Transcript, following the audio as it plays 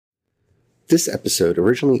This episode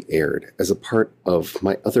originally aired as a part of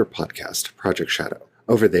my other podcast, Project Shadow.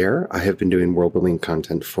 Over there, I have been doing world-building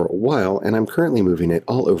content for a while, and I'm currently moving it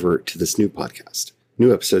all over to this new podcast.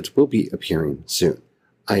 New episodes will be appearing soon.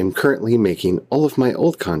 I am currently making all of my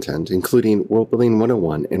old content, including Worldbuilding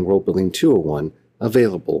 101 and Worldbuilding 201,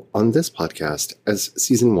 available on this podcast as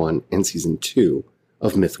Season 1 and Season 2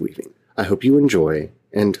 of Mythweaving. I hope you enjoy,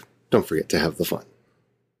 and don't forget to have the fun.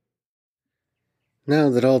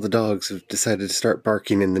 Now that all the dogs have decided to start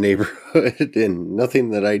barking in the neighborhood and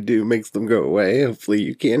nothing that I do makes them go away, hopefully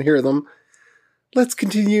you can't hear them, let's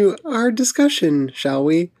continue our discussion, shall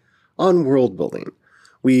we, on world building.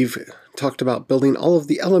 We've talked about building all of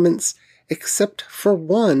the elements except for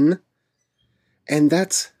one, and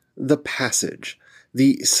that's the passage,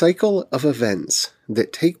 the cycle of events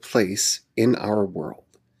that take place in our world.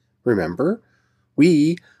 Remember,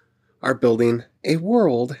 we are building a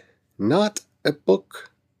world, not a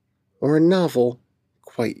book or a novel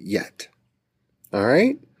quite yet. All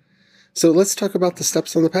right? So let's talk about the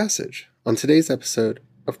steps on the passage on today's episode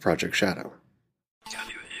of Project Shadow. I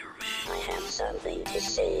have something to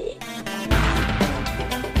say.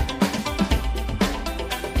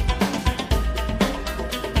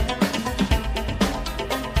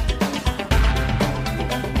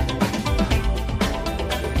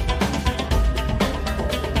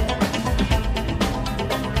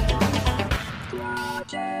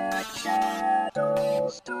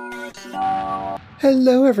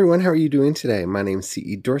 Hello everyone, how are you doing today? My name's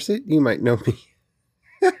C.E. Dorset. You might know me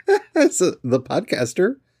as the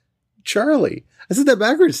podcaster, Charlie. I said that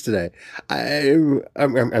backwards today. I'm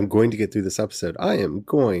going to get through this episode. I am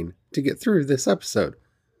going to get through this episode.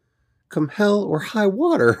 Come hell or high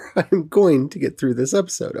water, I'm going to get through this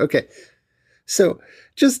episode. Okay, so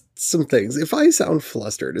just some things. If I sound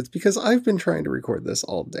flustered, it's because I've been trying to record this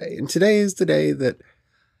all day. And today is the day that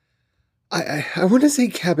I want to say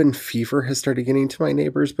cabin fever has started getting to my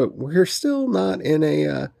neighbors, but we're still not in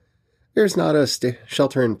there's not a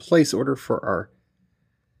shelter in place order for our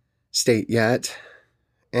state yet.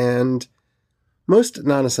 And most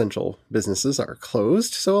non-essential businesses are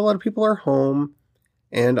closed, so a lot of people are home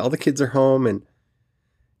and all the kids are home. And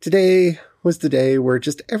today was the day where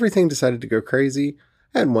just everything decided to go crazy.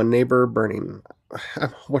 I had one neighbor burning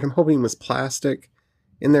what I'm hoping was plastic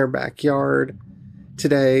in their backyard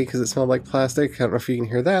today because it smelled like plastic. I don't know if you can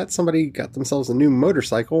hear that. Somebody got themselves a new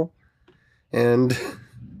motorcycle and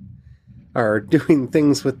are doing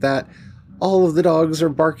things with that. All of the dogs are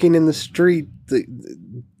barking in the street.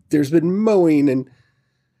 There's been mowing, and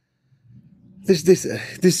there's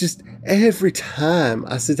just every time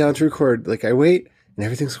I sit down to record, like I wait and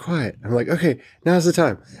everything's quiet. I'm like, okay, now's the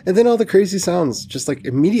time. And then all the crazy sounds just like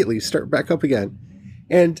immediately start back up again.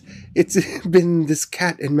 And it's been this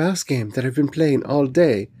cat and mouse game that I've been playing all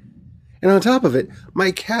day. And on top of it,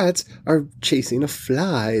 my cats are chasing a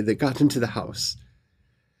fly that got into the house.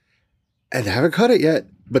 And I haven't caught it yet,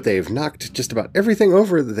 but they've knocked just about everything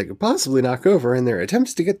over that they could possibly knock over in their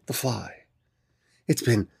attempts to get the fly. It's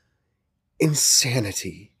been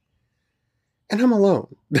insanity. And I'm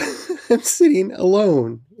alone. I'm sitting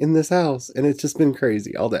alone in this house, and it's just been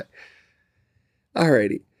crazy all day.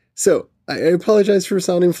 Alrighty, so I apologize for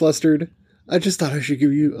sounding flustered. I just thought I should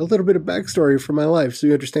give you a little bit of backstory for my life so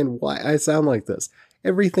you understand why I sound like this.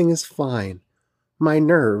 Everything is fine. My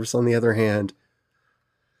nerves, on the other hand,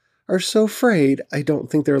 are so frayed I don't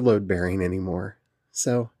think they're load-bearing anymore.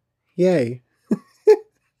 So, yay.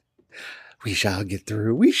 We shall get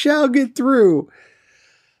through. We shall get through.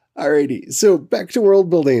 Alrighty, so back to world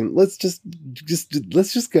building. Let's just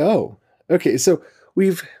go. Okay, so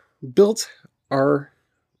we've built our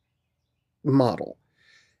model.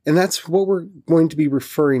 And that's what we're going to be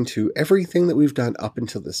referring to everything that we've done up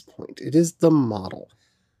until this point. It is the model.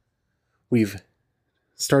 We've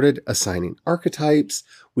started assigning archetypes.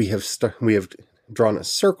 We have drawn a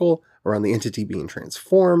circle around the entity being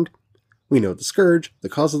transformed. We know the scourge, the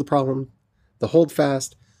cause of the problem, the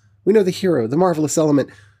holdfast. We know the hero, the marvelous element.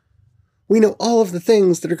 We know all of the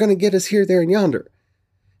things that are going to get us here, there, and yonder.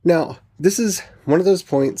 Now, this is one of those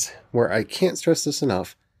points where I can't stress this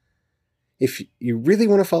enough. If you really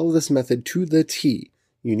want to follow this method to the T,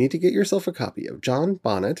 you need to get yourself a copy of John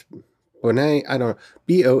Bonnet,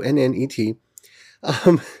 B-O-N-N-E-T,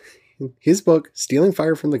 his book, Stealing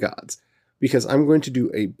Fire from the Gods, because I'm going to do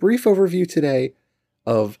a brief overview today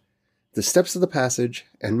of the steps of the passage,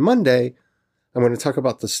 and Monday, I'm going to talk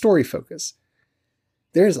about the story focus.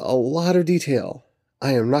 There's a lot of detail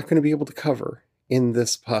I am not going to be able to cover in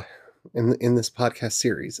this podcast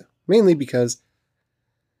series, mainly because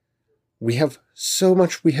we have so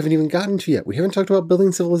much we haven't even gotten to yet. We haven't talked about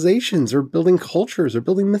building civilizations or building cultures or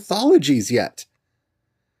building mythologies yet.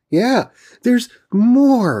 Yeah, there's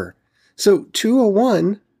more. So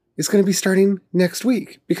 201 is going to be starting next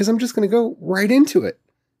week because I'm just going to go right into it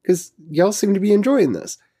because y'all seem to be enjoying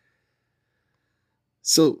this.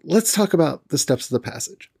 So let's talk about the steps of the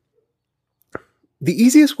passage. The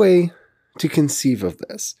easiest way to conceive of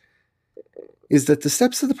this is that the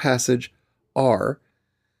steps of the passage are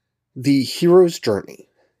the hero's journey,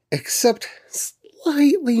 except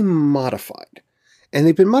slightly modified. And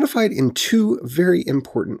they've been modified in two very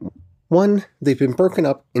important ways. One, they've been broken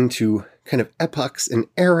up into kind of epochs and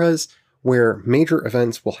eras where major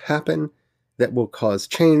events will happen that will cause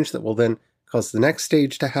change, that will then cause the next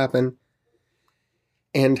stage to happen.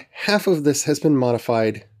 And half of this has been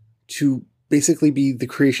modified to basically be the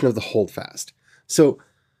creation of the holdfast. So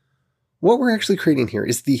what we're actually creating here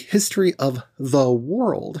is the history of the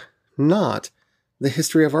world, not the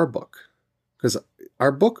history of our book. Because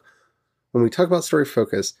our book, when we talk about story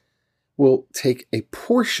focus, will take a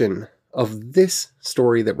portion of this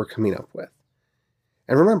story that we're coming up with.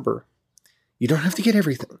 And remember, you don't have to get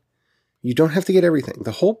everything. You don't have to get everything.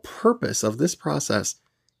 The whole purpose of this process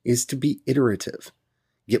is to be iterative.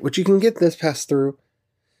 Get what you can get this pass through,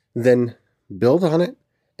 then build on it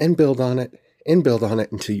and build on it and build on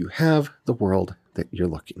it until you have the world that you're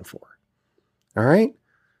looking for. All right?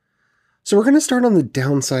 So we're going to start on the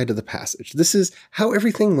downside of the passage. This is how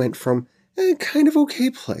everything went from a kind of okay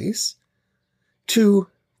place to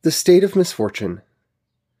the state of misfortune.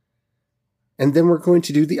 And then we're going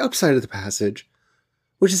to do the upside of the passage,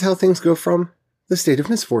 which is how things go from the state of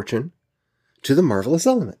misfortune to the marvelous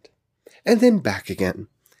element, and then back again.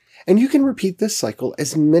 And you can repeat this cycle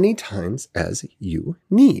as many times as you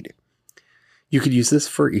need. You could use this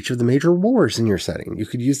for each of the major wars in your setting. You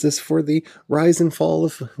could use this for the rise and fall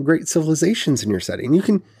of great civilizations in your setting. You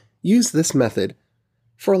can use this method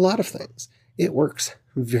for a lot of things. It works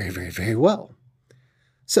very, very, very well.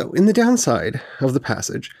 So in the downside of the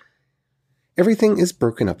passage, everything is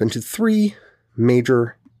broken up into three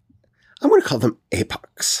major, I'm going to call them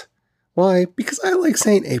epochs. Why? Because I like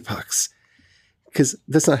saying epochs. Because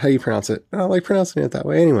that's not how you pronounce it. I don't like pronouncing it that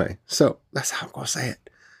way anyway. So that's how I'm going to say it.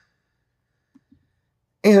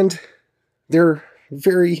 And they're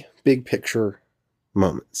very big picture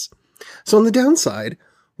moments. So on the downside,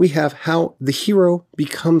 we have how the hero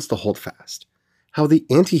becomes the holdfast, how the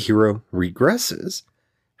anti-hero regresses,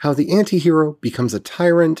 how the anti-hero becomes a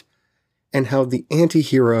tyrant, and how the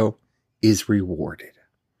anti-hero is rewarded.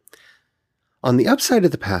 On the upside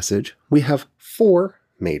of the passage, we have four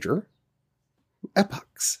major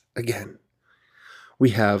epochs again.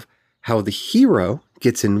 We have how the hero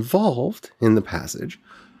gets involved in the passage.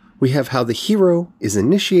 We have how the hero is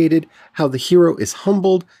initiated, how the hero is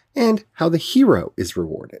humbled, and how the hero is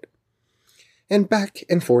rewarded. And back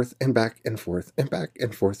and forth and back and forth and back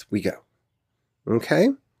and forth we go. Okay?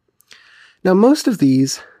 Now, most of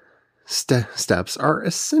these steps are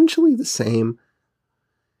essentially the same,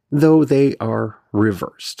 though they are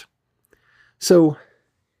reversed. So,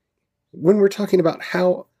 when we're talking about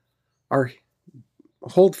how our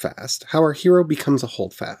holdfast, how our hero becomes a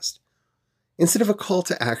holdfast, instead of a call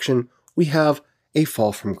to action, we have a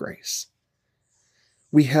fall from grace.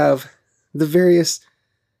 We have the various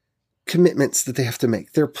commitments that they have to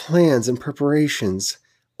make, their plans and preparations.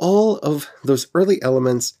 All of those early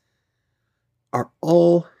elements are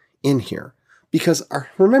all in here. Because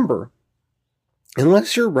remember,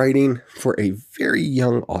 unless you're writing for a very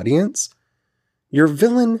young audience, your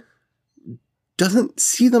villain doesn't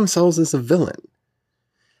see themselves as a villain.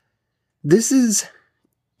 This is,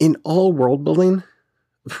 in all world building,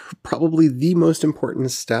 probably the most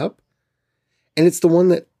important step. And it's the one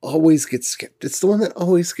that always gets skipped. It's the one that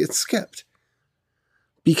always gets skipped.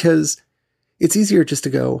 Because it's easier just to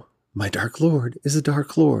go, my Dark Lord is a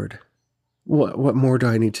Dark Lord. What more do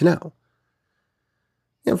I need to know?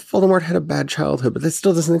 You know, Voldemort had a bad childhood, but that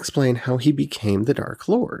still doesn't explain how he became the Dark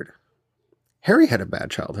Lord. Harry had a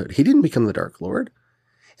bad childhood. He didn't become the Dark Lord.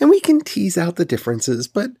 And we can tease out the differences,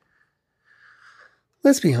 but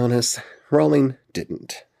let's be honest, Rowling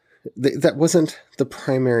didn't. That wasn't the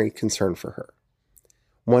primary concern for her.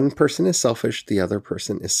 One person is selfish, the other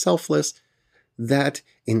person is selfless. That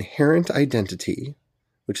inherent identity,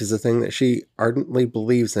 which is a thing that she ardently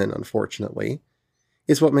believes in, unfortunately,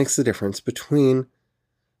 is what makes the difference between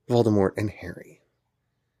Voldemort and Harry.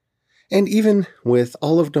 And even with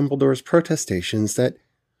all of Dumbledore's protestations that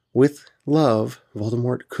with love,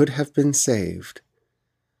 Voldemort could have been saved,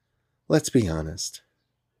 let's be honest.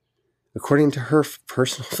 According to her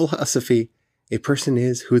personal philosophy, a person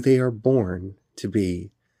is who they are born to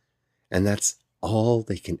be. And that's all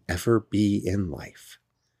they can ever be in life.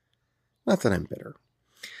 Not that I'm bitter.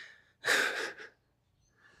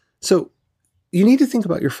 So you need to think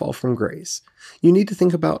about your fall from grace. You need to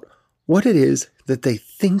think about what it is that they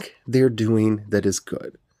think they're doing that is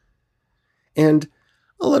good. And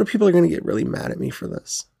a lot of people are going to get really mad at me for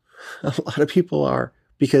this. A lot of people are,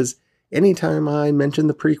 because anytime I mention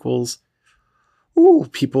the prequels,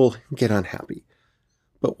 people get unhappy.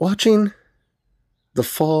 But watching the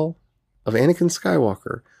fall of Anakin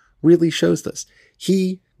Skywalker really shows this.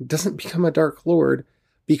 He doesn't become a Dark Lord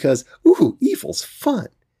because, evil's fun.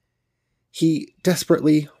 He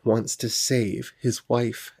desperately wants to save his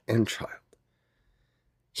wife and child.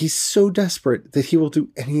 He's so desperate that he will do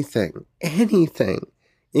anything,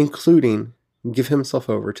 including give himself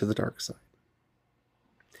over to the dark side.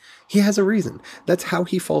 He has a reason. That's how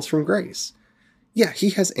he falls from grace. Yeah,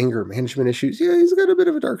 he has anger management issues. Yeah, he's got a bit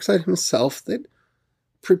of a dark side himself that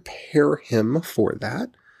prepare him for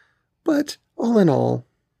that. But all in all,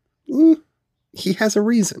 he has a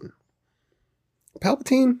reason.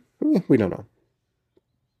 Palpatine, we don't know.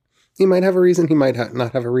 He might have a reason, he might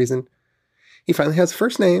not have a reason. He finally has a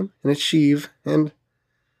first name, and it's Sheev, and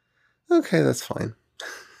okay, that's fine.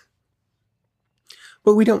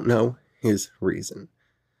 But we don't know his reason.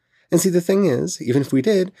 And see, the thing is, even if we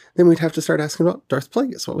did, then we'd have to start asking about Darth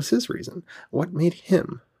Plagueis. What was his reason? What made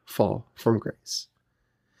him fall from grace?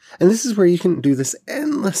 And this is where you can do this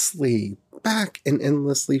endlessly back and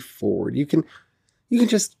endlessly forward. You can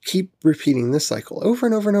just keep repeating this cycle over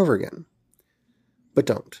and over and over again. But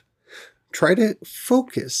don't. Try to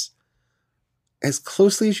focus as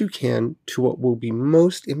closely as you can to what will be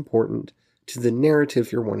most important to the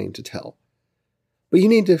narrative you're wanting to tell. But you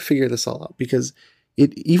need to figure this all out, because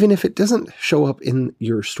even if it doesn't show up in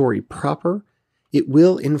your story proper, it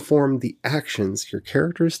will inform the actions your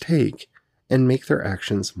characters take and make their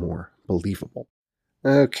actions more believable.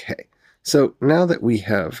 Okay, so now that we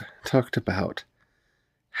have talked about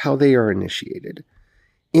how they are initiated,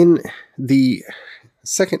 in the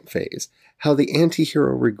second phase, how the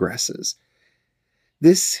anti-hero regresses,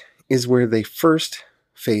 this is where they first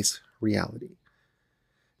face reality.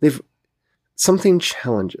 Something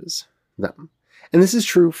challenges them. And this is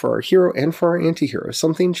true for our hero and for our anti-hero.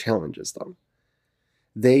 Something challenges them.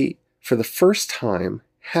 They, for the first time,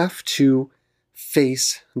 have to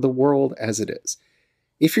face the world as it is.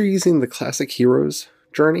 If you're using the classic hero's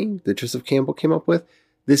journey that Joseph Campbell came up with,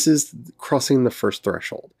 this is crossing the first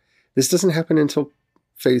threshold. This doesn't happen until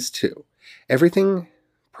phase 2. Everything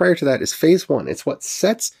prior to that is phase 1. It's what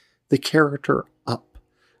sets the character up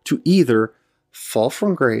to either fall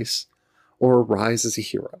from grace or rise as a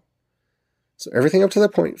hero. So everything up to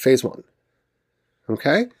that point, phase 1.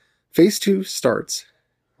 Okay? Phase 2 starts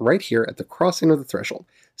right here at the crossing of the threshold.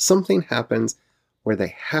 Something happens where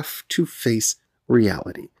they have to face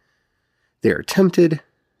reality. They are tempted,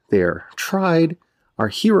 they are tried. Our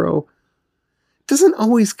hero doesn't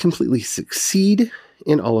always completely succeed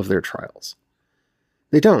in all of their trials.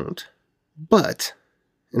 They don't, but,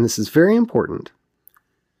 and this is very important,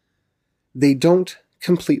 they don't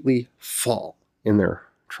completely fall in their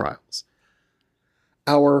trials.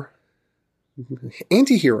 Our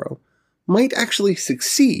anti-hero might actually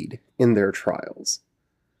succeed in their trials,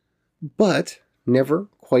 but never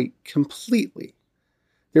quite completely.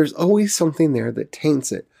 There's always something there that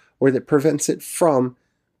taints it or that prevents it from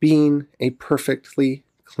being a perfectly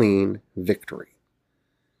clean victory,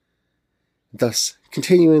 thus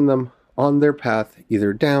continuing them on their path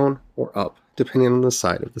either down or up, depending on the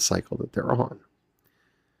side of the cycle that they're on.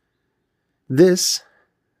 This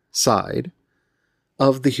side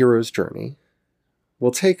of the hero's journey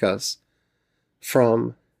will take us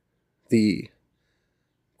from the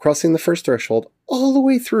crossing the first threshold all the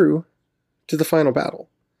way through to the final battle.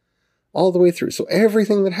 All the way through. So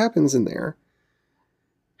everything that happens in there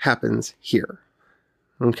happens here.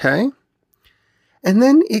 Okay? And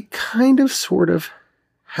then it kind of sort of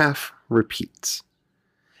half repeats.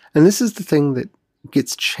 And this is the thing that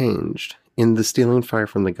gets changed in the Stealing Fire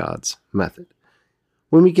from the Gods method.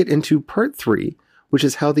 When we get into part 3, which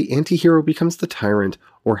is how the anti-hero becomes the tyrant,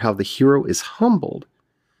 or how the hero is humbled,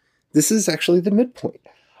 this is actually the midpoint.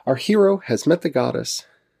 Our hero has met the goddess.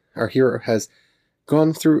 Our hero has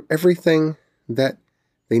gone through everything that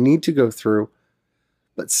they need to go through,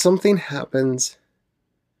 but something happens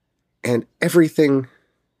and everything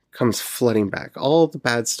comes flooding back. All the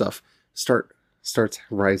bad stuff starts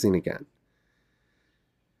rising again.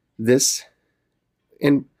 This,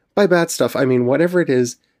 and by bad stuff, I mean whatever it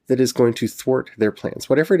is that is going to thwart their plans,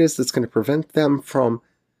 whatever it is that's going to prevent them from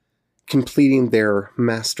completing their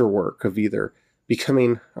masterwork of either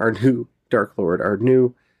becoming our new Dark Lord, our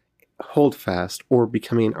new Holdfast, or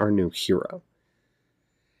becoming our new hero.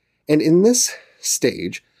 And in this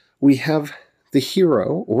stage, we have the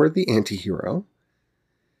hero or the anti-hero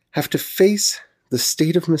have to face the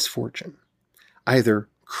state of misfortune, either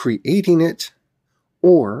creating it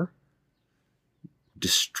or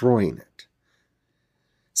destroying it.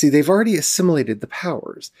 See, they've already assimilated the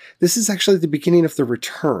powers. This is actually the beginning of the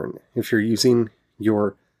return, if you're using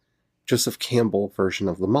your Joseph Campbell version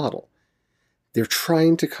of the model. They're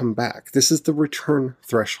trying to come back. This is the return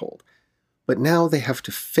threshold. But now they have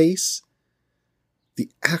to face the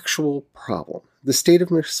actual problem, the state of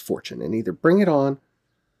misfortune, and either bring it on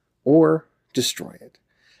or destroy it.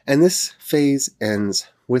 And this phase ends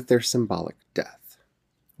with their symbolic death,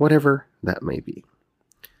 whatever that may be.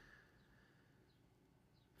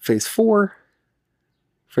 Phase 4,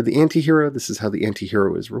 for the anti-hero, this is how the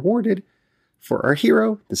anti-hero is rewarded. For our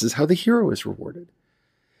hero, this is how the hero is rewarded.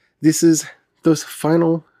 This is those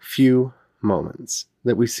final few moments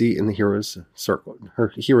that we see in the hero's circle,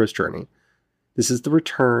 her hero's journey. This is the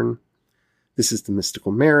return. This is the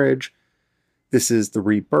mystical marriage. This is the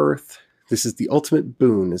rebirth. This is the ultimate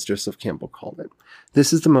boon, as Joseph Campbell called it.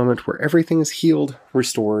 This is the moment where everything is healed,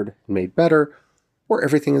 restored, and made better, or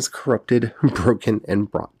everything is corrupted, broken, and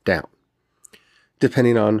brought down,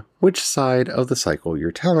 depending on which side of the cycle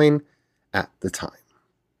you're telling at the time.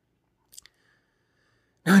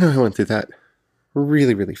 Now, I know I went through that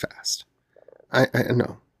really, really fast. I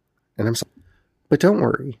know, and I'm sorry. But don't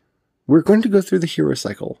worry, we're going to go through the hero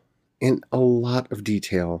cycle in a lot of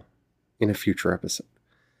detail in a future episode.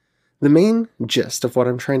 The main gist of what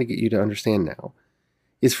I'm trying to get you to understand now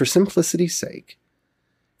is, for simplicity's sake,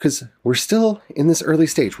 because we're still in this early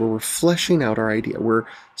stage where we're fleshing out our idea. We're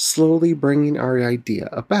slowly bringing our idea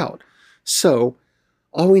about. So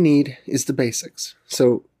all we need is the basics.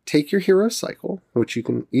 So take your hero cycle, which you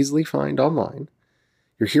can easily find online,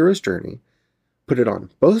 your hero's journey, put it on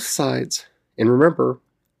both sides, and remember,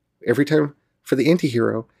 every time for the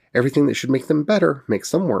anti-hero, everything that should make them better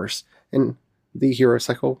makes them worse, and the hero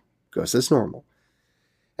cycle goes as normal.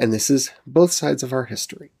 And this is both sides of our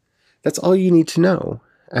history. That's all you need to know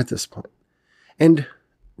at this point. And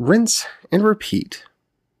rinse and repeat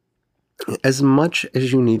as much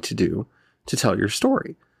as you need to do to tell your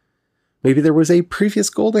story. Maybe there was a previous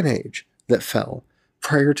golden age that fell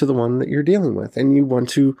prior to the one that you're dealing with, and you want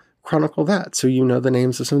to chronicle that so you know the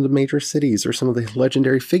names of some of the major cities or some of the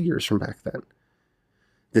legendary figures from back then.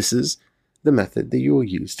 This is the method that you will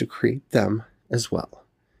use to create them as well.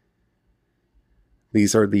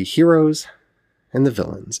 These are the heroes and the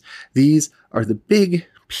villains. These are the big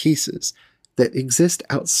pieces that exist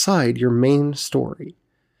outside your main story.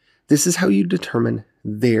 This is how you determine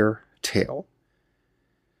their tale.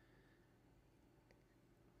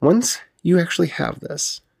 Once you actually have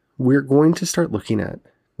this, we're going to start looking at,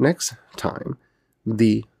 next time,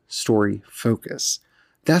 the story focus.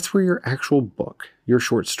 That's where your actual book, your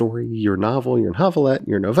short story, your novel, your novelette,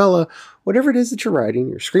 your novella, whatever it is that you're writing,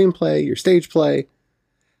 your screenplay, your stage play,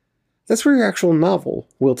 that's where your actual novel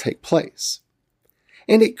will take place.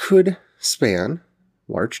 And it could span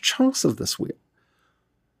large chunks of this wheel.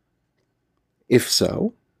 If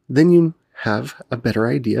so, then you have a better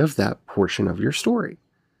idea of that portion of your story.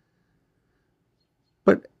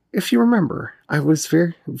 But if you remember, I was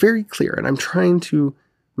very, very clear, and I'm trying to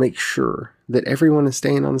make sure that everyone is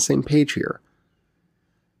staying on the same page here.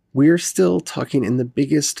 We're still talking in the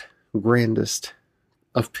biggest, grandest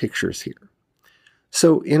of pictures here.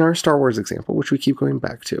 So in our Star Wars example, which we keep going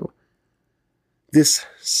back to, this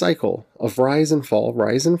cycle of rise and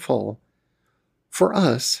fall, for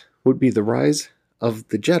us would be the rise of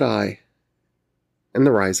the Jedi and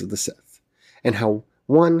the rise of the Sith, and how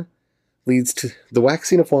one leads to the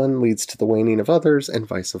waxing of one leads to the waning of others, and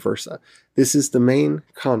vice versa. This is the main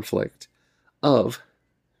conflict of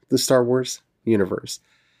the Star Wars universe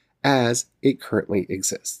as it currently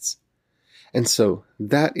exists. And so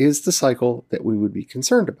that is the cycle that we would be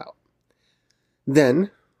concerned about.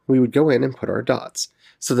 Then we would go in and put our dots.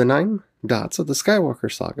 So the 9 dots of the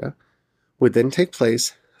Skywalker saga would then take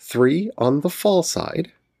place, 3 on the fall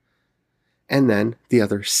side, and then the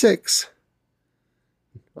other 6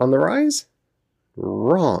 on the rise?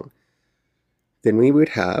 Wrong. Then we would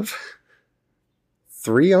have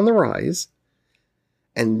 3 on the rise,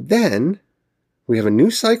 and then we have a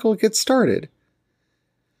new cycle get started,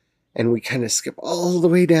 and we kind of skip all the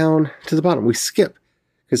way down to the bottom. We skip,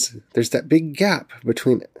 because there's that big gap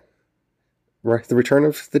between the Return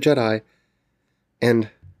of the Jedi and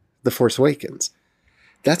The Force Awakens.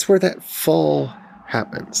 That's where that fall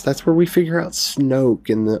happens. That's where we figure out Snoke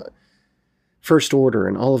and the First Order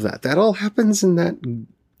and all of that. That all happens in that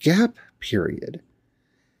gap period.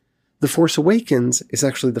 The Force Awakens is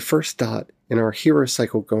actually the first dot in our hero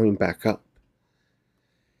cycle going back up.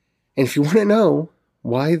 And if you want to know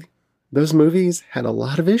why those movies had a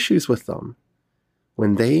lot of issues with them,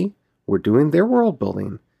 when they were doing their world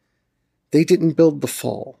building, they didn't build the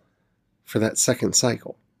fall for that second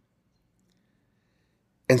cycle.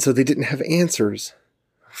 And so they didn't have answers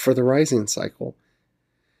for the rising cycle.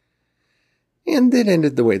 And it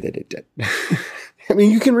ended the way that it did. I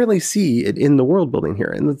mean, you can really see it in the world building here.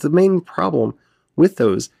 And the main problem with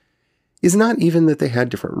those is not even that they had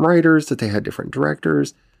different writers, that they had different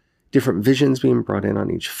directors, different visions being brought in on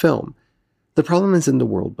each film. The problem is in the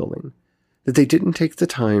world building, that they didn't take the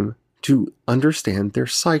time to understand their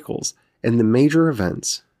cycles and the major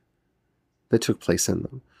events that took place in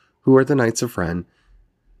them. Who are the Knights of Ren?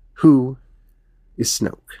 Who is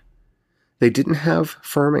Snoke? They didn't have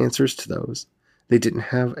firm answers to those. They didn't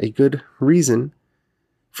have a good reason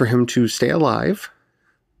for him to stay alive,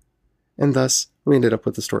 and thus we ended up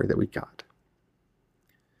with the story that we got.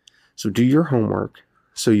 So do your homework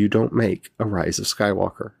so you don't make a Rise of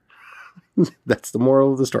Skywalker. That's the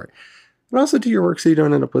moral of the story. And also do your work so you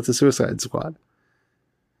don't end up with the Suicide Squad.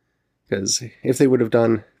 Because if they would have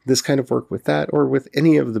done this kind of work with that, or with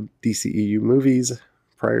any of the DCEU movies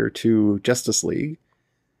prior to Justice League,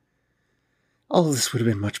 all of this would have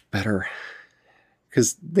been much better.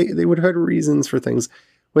 Because they would have had reasons for things.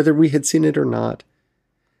 Whether we had seen it or not,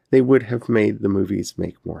 they would have made the movies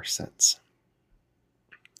make more sense.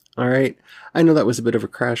 All right, I know that was a bit of a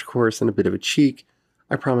crash course and a bit of a cheek.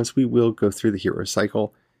 I promise we will go through the hero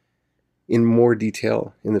cycle in more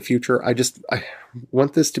detail in the future. I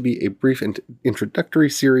want this to be a brief introductory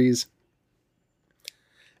series.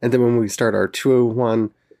 And then when we start our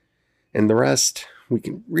 201 and the rest, we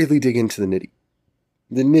can really dig into the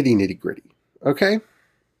nitty gritty. Okay?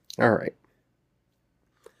 All right.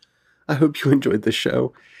 I hope you enjoyed the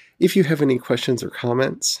show. If you have any questions or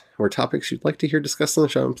comments or topics you'd like to hear discussed on the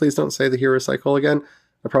show, and please don't say the hero cycle again.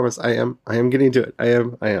 I promise I am getting to it. I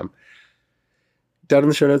am. Down in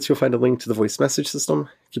the show notes, you'll find a link to the voice message system.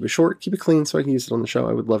 Keep it short, keep it clean so I can use it on the show.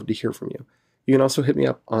 I would love to hear from you. You can also hit me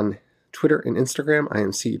up on Twitter and Instagram. I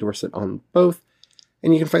am C. Dorset on both.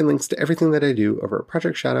 And you can find links to everything that I do over at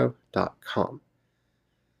projectshadow.com.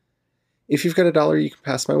 If you've got $1 you can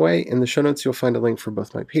pass my way, in the show notes you'll find a link for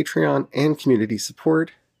both my Patreon and community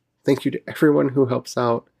support. Thank you to everyone who helps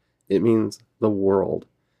out. It means the world,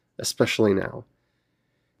 especially now.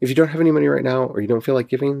 If you don't have any money right now or you don't feel like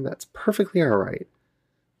giving, that's perfectly all right.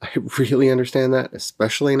 I really understand that,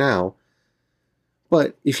 especially now.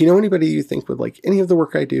 But if you know anybody you think would like any of the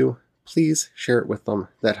work I do, please share it with them.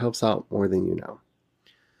 That helps out more than you know.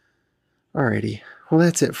 Alrighty, well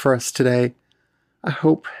that's it for us today. I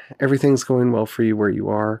hope everything's going well for you where you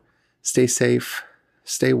are. Stay safe,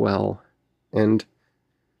 stay well, and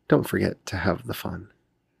don't forget to have the fun.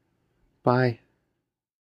 Bye.